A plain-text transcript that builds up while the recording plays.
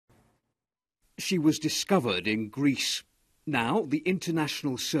She was discovered in Greece. Now the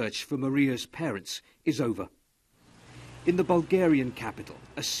international search for Maria's parents is over. In the Bulgarian capital,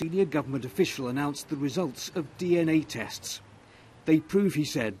 a senior government official announced the results of DNA tests. They prove, he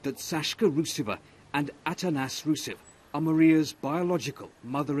said, that Sasha Ruseva and Atanas Rusev are Maria's biological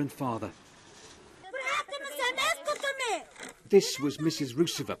mother and father. This was Mrs.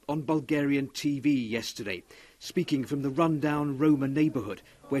 Ruseva on Bulgarian TV yesterday, speaking from the rundown Roma neighbourhood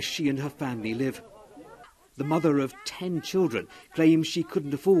where she and her family live. The mother of 10 children claims she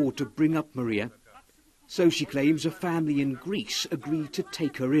couldn't afford to bring up Maria. So she claims a family in Greece agreed to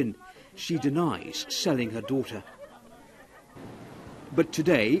take her in. She denies selling her daughter. But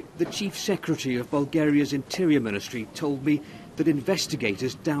today, the Chief Secretary of Bulgaria's Interior Ministry told me that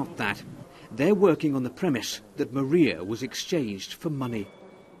investigators doubt that. They're working on the premise that Maria was exchanged for money.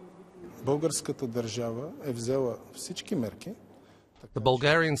 The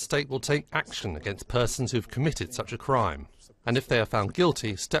Bulgarian state will take action against persons who've committed such a crime. And if they are found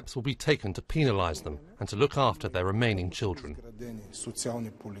guilty, steps will be taken to penalise them and to look after their remaining children.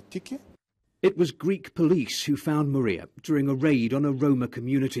 It was Greek police who found Maria during a raid on a Roma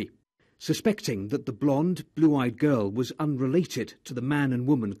community. Suspecting that the blonde, blue-eyed girl was unrelated to the man and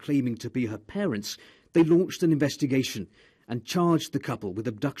woman claiming to be her parents, they launched an investigation and charged the couple with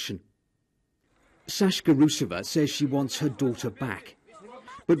abduction. Sasha Ruseva says she wants her daughter back.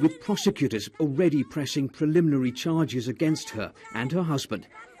 But with prosecutors already pressing preliminary charges against her and her husband,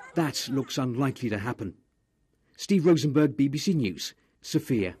 that looks unlikely to happen. Steve Rosenberg, BBC News,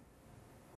 Sofia.